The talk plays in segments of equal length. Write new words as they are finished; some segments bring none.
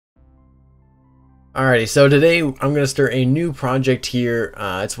Alrighty, so today I'm going to start a new project here.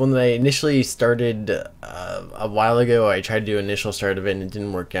 It's one that I initially started a while ago. I tried to do an initial start of it and it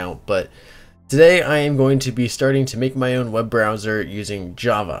didn't work out, but today I am going to be starting to make my own web browser using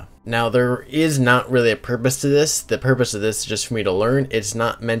Java. Now there is not really a purpose to this. The purpose of this is just for me to learn. It's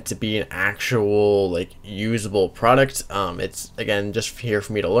not meant to be an actual usable product. It's again just here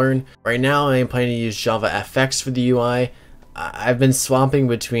for me to learn. Right now I am planning to use Java FX for the UI. I've been swapping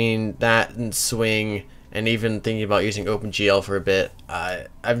between that and Swing and even thinking about using OpenGL for a bit.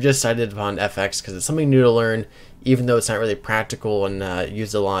 I've just decided upon FX because it's something new to learn. Even though it's not really practical and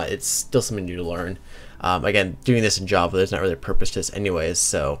used a lot, it's still something new to learn. Again, doing this in Java, there's not really a purpose to this anyways,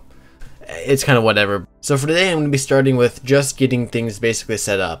 so it's kind of whatever. So for today, I'm going to be starting with just getting things basically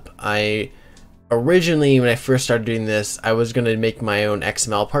set up. Originally, when I first started doing this, I was going to make my own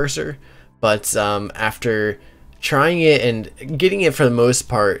XML parser, but after trying it and getting it for the most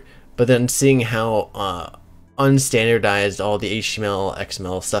part, but then seeing how unstandardized all the HTML,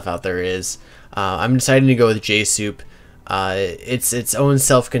 XML stuff out there is, I'm deciding to go with JSoup. It's its own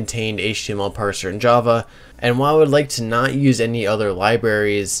self-contained HTML parser in Java, and while I would like to not use any other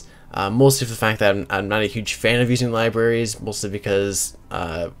libraries, mostly for the fact that I'm not a huge fan of using libraries, mostly because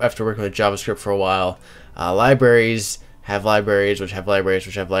after working with JavaScript for a while, libraries have libraries, which have libraries,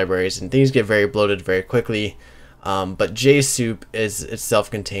 which have libraries, and things get very bloated very quickly. But JSoup it's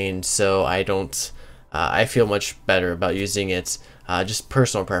self-contained, so I feel much better about using it, just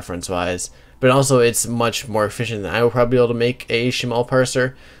personal preference wise, but also it's much more efficient than I will probably be able to make a HTML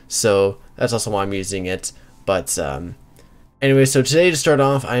parser, so that's also why I'm using it. But anyway, so today to start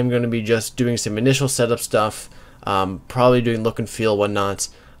off, I'm going to be just doing some initial setup stuff, probably doing look and feel, whatnot.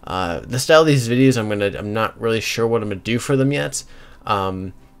 The style of these videos, I'm not really sure what I'm going to do for them yet,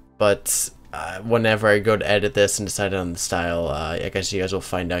 but whenever I go to edit this and decide on the style, I guess you guys will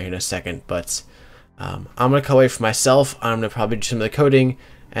find out here in a second. But I'm going to cut away from myself. I'm going to probably do some of the coding,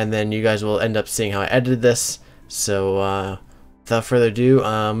 and then you guys will end up seeing how I edited this. So without further ado,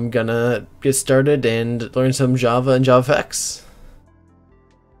 I'm going to get started and learn some Java and JavaFX.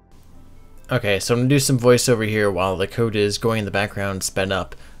 Okay, so I'm going to do some voiceover here while the code is going in the background sped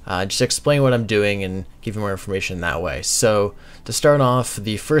up. Just explain what I'm doing and give you more information that way. So to start off,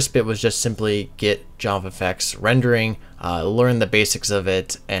 the first bit was just simply get JavaFX rendering, learn the basics of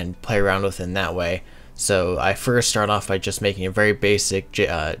it, and play around with it in that way. So I first start off by just making a very basic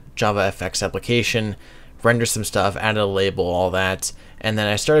JavaFX application, render some stuff, added a label, all that, and then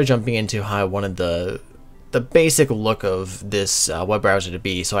I started jumping into how I wanted the basic look of this web browser to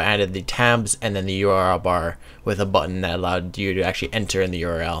be. So I added the tabs and then the URL bar with a button that allowed you to actually enter in the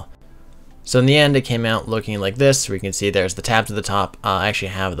URL. So in the end, it came out looking like this, where you can see there's the tabs at the top. I actually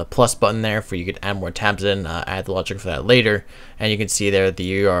have the plus button there for you could add more tabs in. Add the logic for that later, and you can see there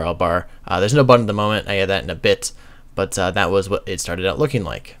the URL bar. There's no button at the moment. I add that in a bit, but that was what it started out looking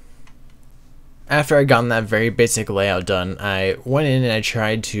like. After I gotten that very basic layout done, I went in and I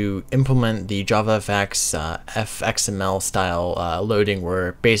tried to implement the JavaFX fXML style loading,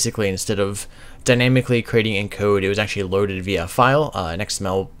 where basically instead of dynamically creating in code, it was actually loaded via a file, an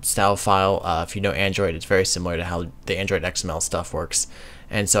XML style file. If you know Android, it's very similar to how the Android XML stuff works.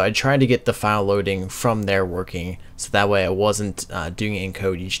 And so I tried to get the file loading from there working, so that way I wasn't doing it in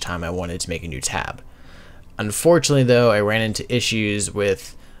code each time I wanted to make a new tab. Unfortunately though, I ran into issues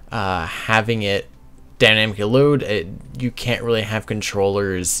with having it dynamically load. You can't really have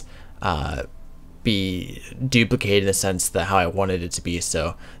controllers be duplicated in the sense that how I wanted it to be.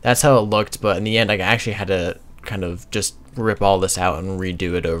 So that's how it looked, but in the end I actually had to kind of just rip all this out and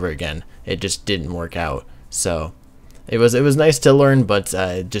redo it over again. It just didn't work out. So it was nice to learn, but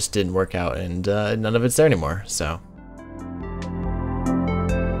it just didn't work out, and none of it's there anymore. So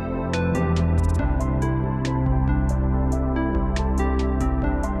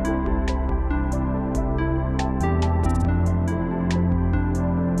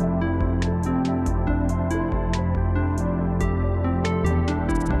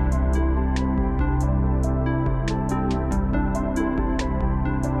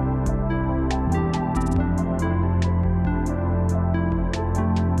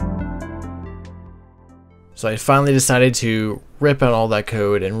I finally decided to rip out all that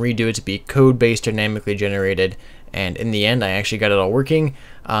code and redo it to be code-based, dynamically generated, and in the end I actually got it all working.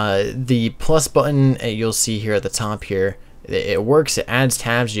 The plus button you'll see here at the top here, it works, it adds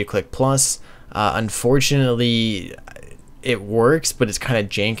tabs, you click plus. Unfortunately, it works, but it's kind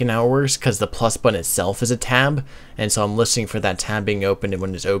of jank in how it works because the plus button itself is a tab, and so I'm listening for that tab being opened, and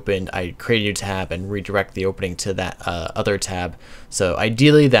when it's opened I create a new tab and redirect the opening to that other tab. So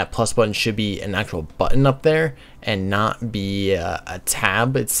ideally that plus button should be an actual button up there and not be a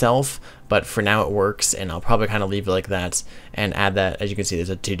tab itself, but for now it works, and I'll probably kind of leave it like that and add that. As you can see, there's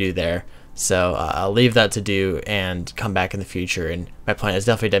a to do there, so I'll leave that to do and come back in the future, and my plan is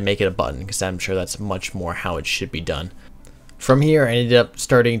definitely to make it a button because I'm sure that's much more how it should be done. From here, I ended up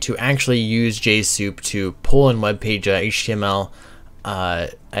starting to actually use JSoup to pull in web page HTML. I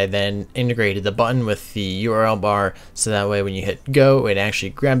then integrated the button with the URL bar, so that way when you hit go, it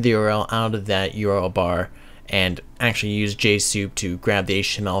actually grabbed the URL out of that URL bar and actually use JSoup to grab the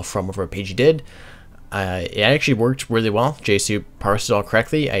HTML from whatever page you did. It actually worked really well. JSoup parsed it all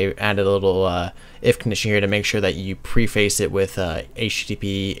correctly. I added a little if condition here to make sure that you preface it with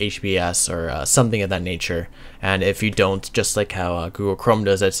HTTP, HTTPS, or something of that nature. And if you don't, just like how Google Chrome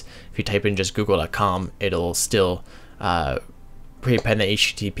does it, if you type in just google.com, it'll still prepend the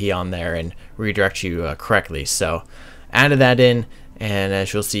HTTP on there and redirect you correctly. So added that in, and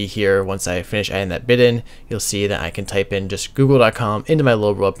as you'll see here, once I finish adding that bit in, you'll see that I can type in just google.com into my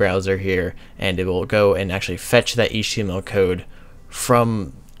local web browser here, and it will go and actually fetch that HTML code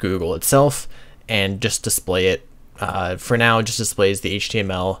from Google itself and just display it. For now, it just displays the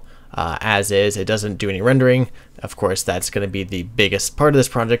HTML as is. It doesn't do any rendering. Of course, that's going to be the biggest part of this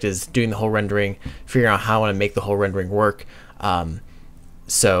project, is doing the whole rendering, figuring out how I want to make the whole rendering work.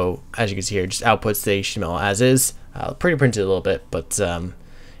 So as you can see here, it just outputs the HTML as is. Pretty printed a little bit, but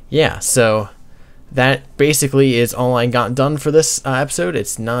yeah, so that basically is all I got done for this episode.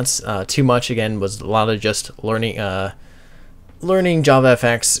 It's not too much. Again, was a lot of just learning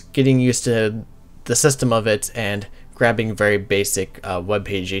JavaFX, getting used to the system of it, and grabbing very basic web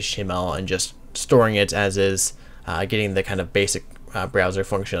page HTML and just storing it as is, getting the kind of basic browser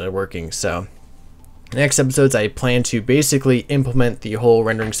functionality working. So next episodes, I plan to basically implement the whole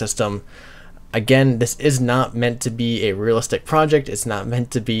rendering system. Again, this is not meant to be a realistic project. It's not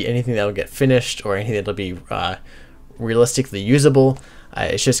meant to be anything that'll get finished or anything that'll be realistically usable.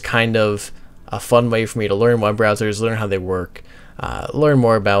 It's just kind of a fun way for me to learn web browsers, learn how they work, learn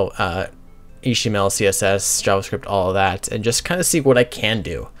more about HTML, CSS, JavaScript, all of that, and just kind of see what I can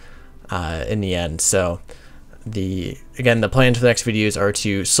do in the end. So again, the plans for the next videos are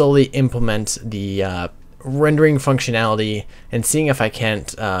to slowly implement the rendering functionality and seeing if I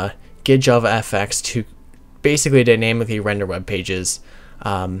can't get JavaFX to basically dynamically render web pages.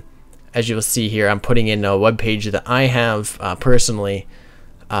 As you'll see here, I'm putting in a web page that I have personally.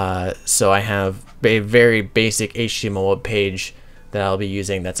 So I have a very basic HTML web page that I'll be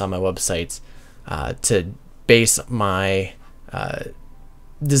using that's on my website to base my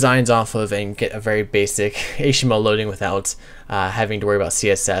designs off of and get a very basic HTML loading without having to worry about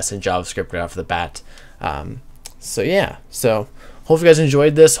CSS and JavaScript right off the bat. So yeah, so hopefully you guys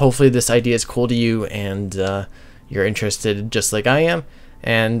enjoyed this. Hopefully this idea is cool to you and you're interested just like I am,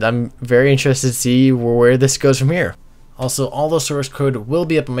 and I'm very interested to see where this goes from here. Also, all the source code will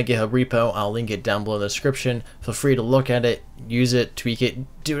be up on my GitHub repo. I'll link it down below in the description. Feel free to look at it, use it, tweak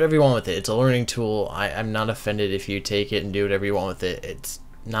it, do whatever you want with it. It's a learning tool. I'm not offended if you take it and do whatever you want with it. It's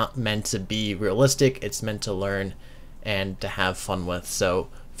not meant to be realistic. It's meant to learn and to have fun with. So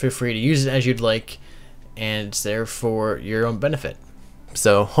feel free to use it as you'd like, and it's there for your own benefit.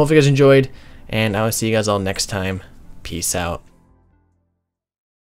 So hopefully you guys enjoyed, and I will see you guys all next time. Peace out.